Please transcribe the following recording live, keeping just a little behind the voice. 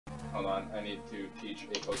Hold on, I need to teach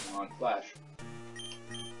a Pokemon Flash.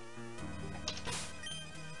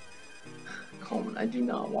 Coleman, I do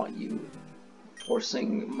not want you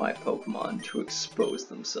forcing my Pokemon to expose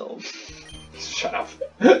themselves. Shut up.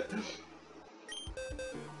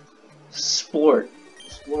 Sport.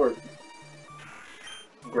 Splort.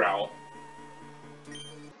 Growl.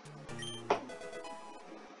 I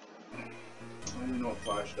don't even know what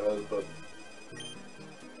Flash does, but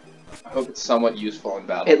I hope it's somewhat useful in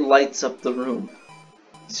battle. It lights up the room.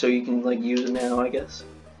 So you can, like, use it now, I guess.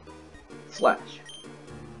 Flash.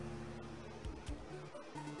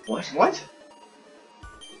 What? What?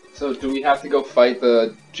 So do we have to go fight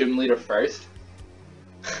the gym leader first?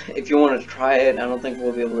 If you want to try it, I don't think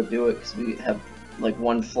we'll be able to do it because we have, like,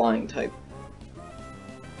 one flying type.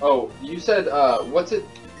 Oh, you said, what's it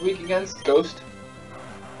weak against? Ghost?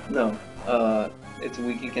 No, it's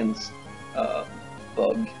weak against,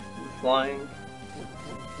 bug flying.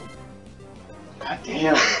 God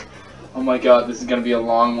damn. Oh my god, this is gonna be a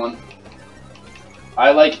long one.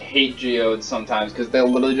 I, like, hate Geodes sometimes, because they'll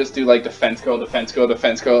literally just do, like, defense curl,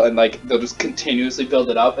 and, like, they'll just continuously build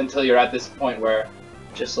it up until you're at this point where...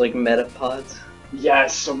 Just like metapods.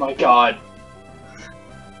 Yes, oh my god.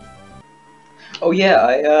 Oh yeah,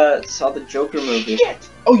 I, saw the Joker movie. Shit!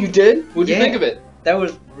 Oh, you did? What'd you think of it? That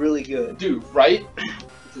was really good. Dude, right?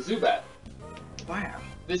 It's a Zubat. Wow.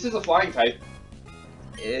 This is a flying type.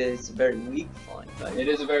 It's a very weak flying type. It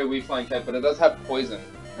is a very weak flying type, but it does have poison.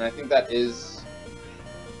 And I think that is...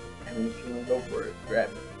 I mean, if you want to go for it, grab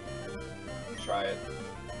it. Let's try it.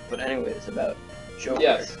 But anyways, about Joker.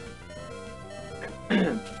 Yes.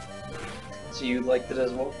 So you liked it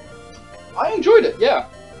as well? I enjoyed it, yeah.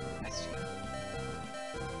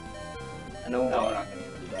 I know. No, we're not gonna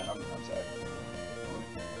do that. I'm sorry.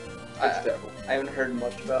 It's terrible. I haven't heard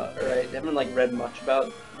much about, or I haven't like read much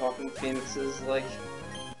about Walking Phoenix's like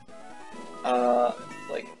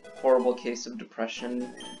horrible case of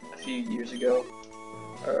depression a few years ago,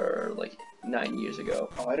 or like 9 years ago.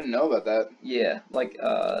 Oh, I didn't know about that. Yeah, like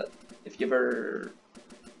if you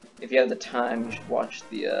have the time, you should watch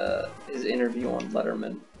the his interview on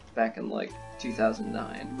Letterman back in like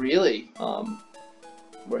 2009. Really?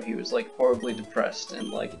 Where he was like horribly depressed and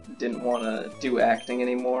like didn't want to do acting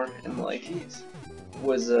anymore, and like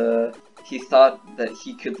was he thought that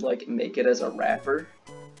he could like make it as a rapper,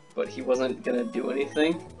 but he wasn't gonna do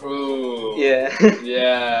anything. Ooh. Yeah.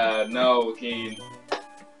 Yeah. No, Keen.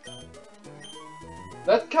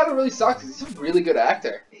 That kind of really sucks. 'Cause he's a really good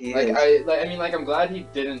actor. He like is. I mean, like I'm glad he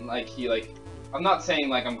didn't like he like. I'm not saying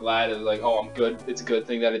like I'm glad it's like oh I'm good. It's a good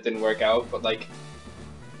thing that it didn't work out, but like.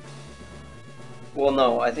 Well,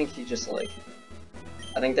 no, I think he just like,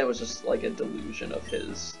 I think that was just like a delusion of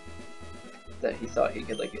his, that he thought he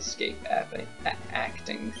could like escape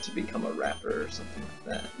acting to become a rapper or something like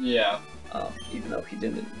that. Yeah. Even though he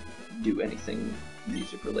didn't do anything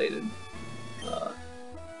music related.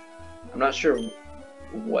 I'm not sure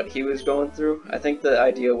what he was going through. I think the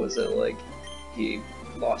idea was that like he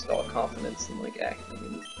lost all confidence in like acting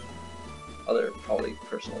and other probably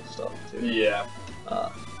personal stuff too. Yeah.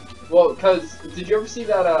 Well, cause did you ever see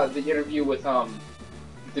that the interview with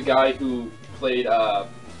the guy who played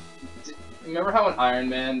remember how in Iron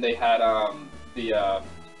Man they had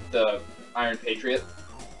the Iron Patriot?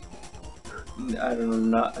 I do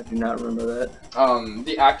not remember that.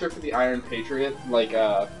 The actor for the Iron Patriot, like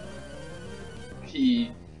he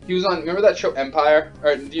was on. Remember that show Empire?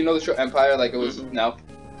 Or do you know the show Empire? Like it was no.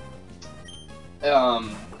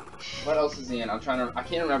 What else is he in? I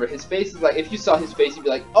can't remember. His face is like, if you saw his face, you'd be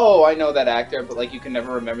like, oh, I know that actor, but like you can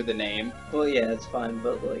never remember the name. Well, yeah, it's fine,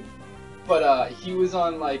 but like. But he was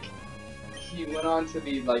on like, he went on to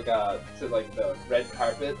the like to like the red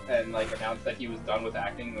carpet and like announced that he was done with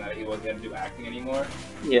acting and that he wasn't gonna do acting anymore.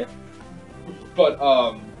 Yeah. But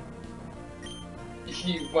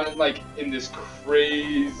he went like in this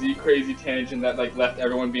crazy tangent that like left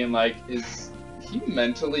everyone being like, is he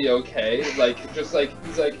mentally okay? Like just like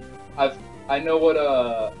he's like. I know what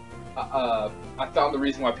I found the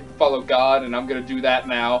reason why people follow God, and I'm gonna do that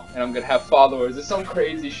now, and I'm gonna have followers. It's some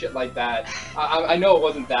crazy shit like that. I know it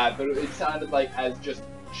wasn't that, but it sounded like as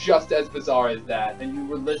just as bizarre as that. And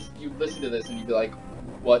you'd listen to this and you'd be like,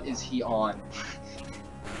 what is he on?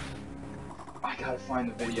 I gotta find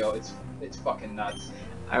the video. It's fucking nuts.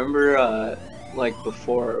 I remember like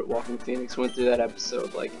before Walking Phoenix went through that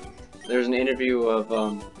episode, like there's an interview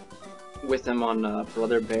of with him on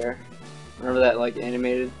Brother Bear. Remember that like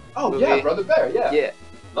animated movie? Yeah, Brother Bear, yeah. Yeah.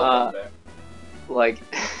 Love Brother Bear. Like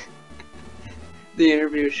the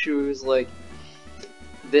interview, she was like,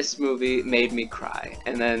 this movie made me cry,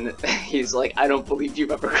 and then he's like, I don't believe you've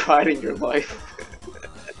ever cried in your life.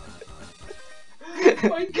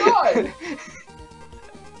 my god!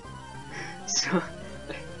 So,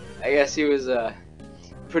 I guess he was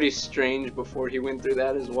pretty strange before he went through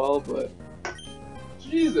that as well, but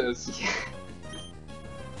Jesus. yeah.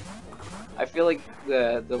 I feel like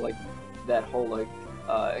the like that whole like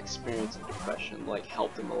experience of depression like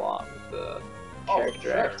helped him a lot with the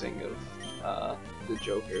character acting of the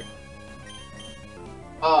Joker.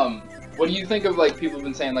 What do you think of like people have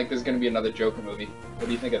been saying like there's gonna be another Joker movie? What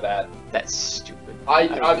do you think of that? That's stupid. I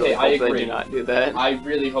hope agree. They do not do that. I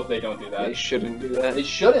really hope they don't do that. They shouldn't do that. They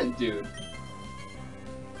shouldn't, dude.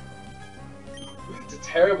 It's a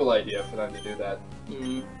terrible idea for them to do that.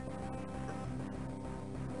 Mm.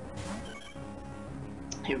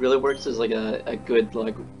 It really works as like a good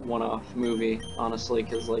like one-off movie, honestly,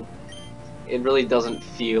 because like it really doesn't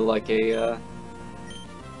feel like a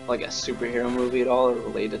superhero movie at all or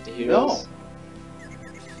related to heroes.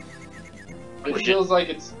 No. It feels like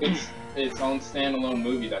it's its own standalone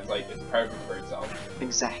movie that's like it's perfect for itself.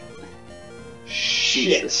 Exactly.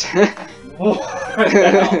 Shit. Jesus. What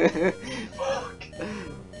the hell? Fuck.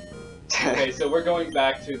 Okay, so we're going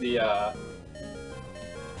back to the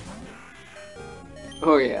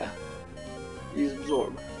Oh yeah. Use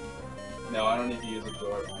absorb. No, I don't need to use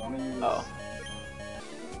absorb. I want to use. Oh.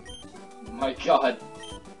 My God.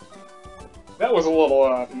 That was a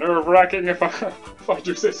little nerve-wracking, if I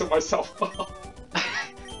do say so myself. Alright.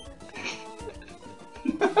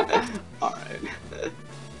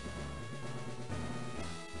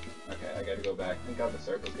 Okay, I gotta go back. Thank God the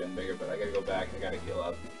circle's getting bigger, but I gotta go back. I gotta heal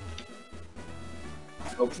up. I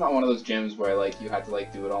hope it's not one of those gyms where like you have to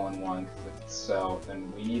like do it all in one, because if it's so,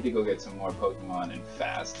 then we need to go get some more Pokemon and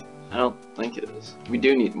fast. I don't think it is. We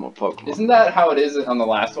do need more Pokemon. Isn't that how it is on the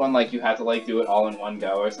last one? Like you have to like do it all in one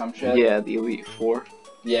go or some shit? Yeah, the Elite Four.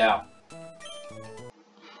 Yeah.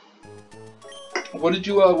 What did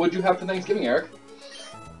you have for Thanksgiving, Eric?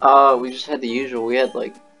 We just had the usual. We had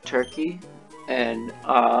like turkey, and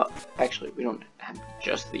actually we don't have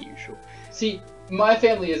just the usual. See, my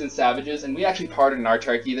family isn't savages, and we actually pardoned our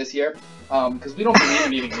turkey this year, because we don't believe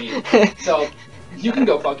in eating meat. So you can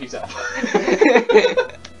go fuck yourself.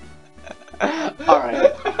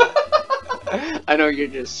 Alright. I know you're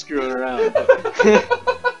just screwing around. But...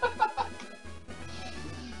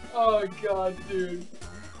 Oh god, dude.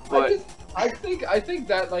 What? I think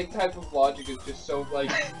that like type of logic is just so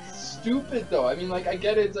like stupid though. I mean, like I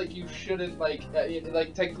get it, it's like you shouldn't like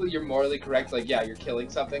technically you're morally correct. Like yeah, you're killing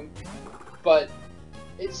something, but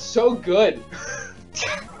it's so good.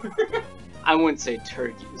 I wouldn't say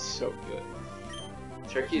turkey is so good.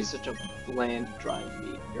 Turkey is such a bland, dry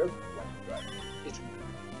meat. You're bland, right? It's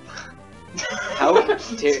how would I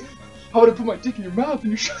put my dick in your mouth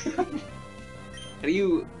and you shut up? How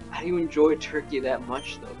do you enjoy turkey that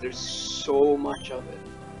much though? There's so much of it.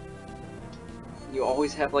 You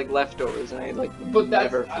always have like leftovers, and I like but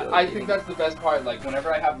never feel like I think that's the best part. Like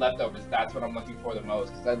whenever I have leftovers, that's what I'm looking for the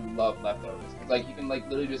most, because I love leftovers. Cause like you can like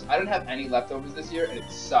literally just I don't have any leftovers this year, and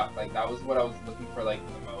it sucked. Like that was what I was looking for like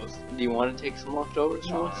the most. Do you want to take some leftovers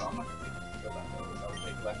No, from us? I'm not gonna take the leftovers. I would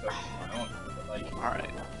take leftovers from my own, but like. All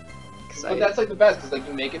right. But that's like the best, because like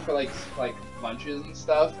you make it for like lunches and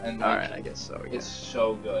stuff, and like, alright, I guess so. Yeah. It's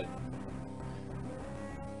so good.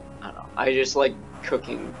 I don't know. I just like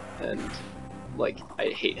cooking, and like I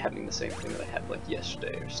hate having the same thing that I had like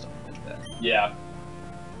yesterday or stuff like that. Yeah.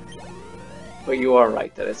 But you are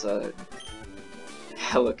right that it's a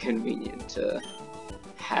hella convenient to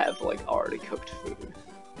have like already cooked food.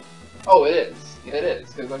 Oh, it is. Yeah. It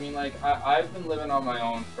is, because I mean, like I've been living on my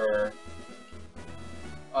own for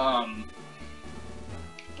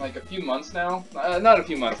like a few months now. Not a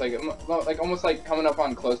few months, like almost like coming up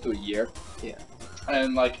on close to a year. Yeah.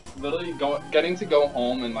 And like literally getting to go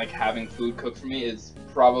home and like having food cooked for me is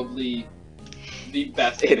probably the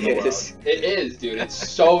best thing in the world. It is, dude. It's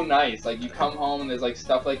so nice. Like you come home and there's like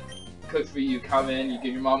stuff like cooked for you. You come in, you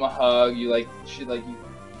give your mom a hug. You like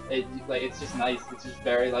it's just nice. It's just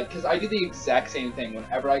very like, because I do the exact same thing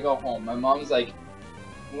whenever I go home. My mom's like,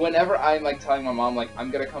 whenever I'm like telling my mom like I'm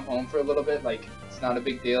gonna come home for a little bit, like it's not a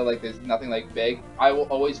big deal, like there's nothing like big, I will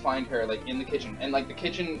always find her like in the kitchen, and like the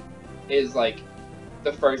kitchen is like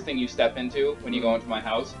the first thing you step into when you go into my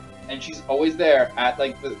house, and she's always there at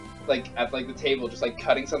like the table just like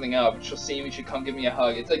cutting something up. She'll see me, she'll come give me a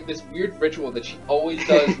hug. It's like this weird ritual that she always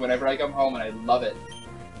does whenever I come home, and I love it.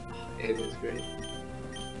 It is great.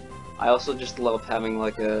 I also just love having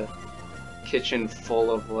like a kitchen full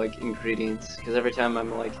of like ingredients, because every time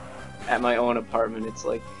I'm like at my own apartment, it's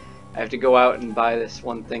like I have to go out and buy this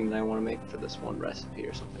one thing that I want to make for this one recipe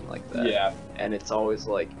or something like that. Yeah. And it's always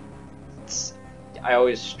like I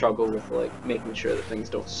always struggle with like making sure that things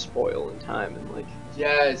don't spoil in time and like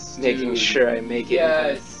Yes, making dude. sure I make it in time.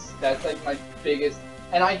 Yes, that's like my biggest.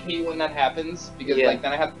 And I hate when that happens because Yeah. like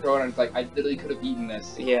then I have to throw it and it's like I literally could have eaten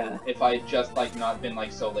this Yeah. if I had just like not been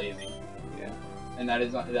like so lazy. Yeah. And that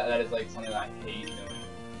is that is like something that I hate doing.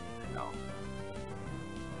 No.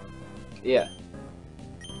 Yeah.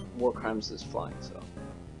 War Crimes is flying, so.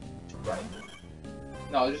 Right.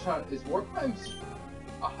 No, just trying. Is War Crimes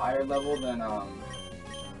a higher level than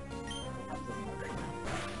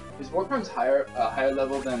Is War Crimes higher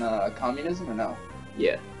level than communism or no?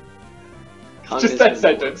 Yeah. Just that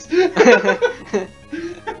Communism sentence.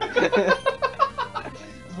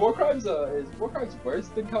 Is War Crimes worse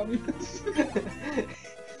than communism?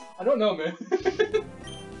 I don't know, man.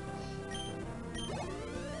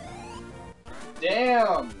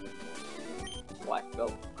 Damn. Black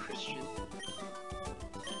belt Christian.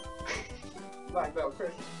 Black belt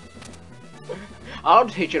Christian. I'll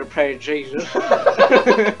teach you to pray to Jesus.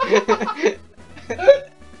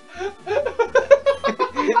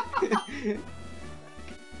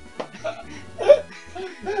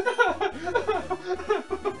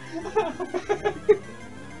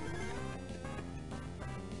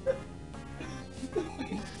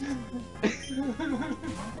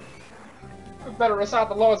 You better recite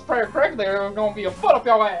the Lord's Prayer correctly or there's gonna be a foot up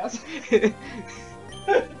your ass.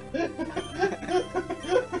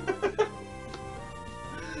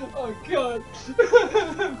 Oh god.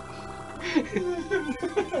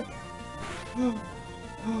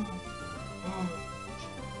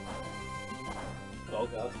 Oh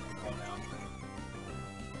god. Oh no.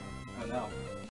 Oh no.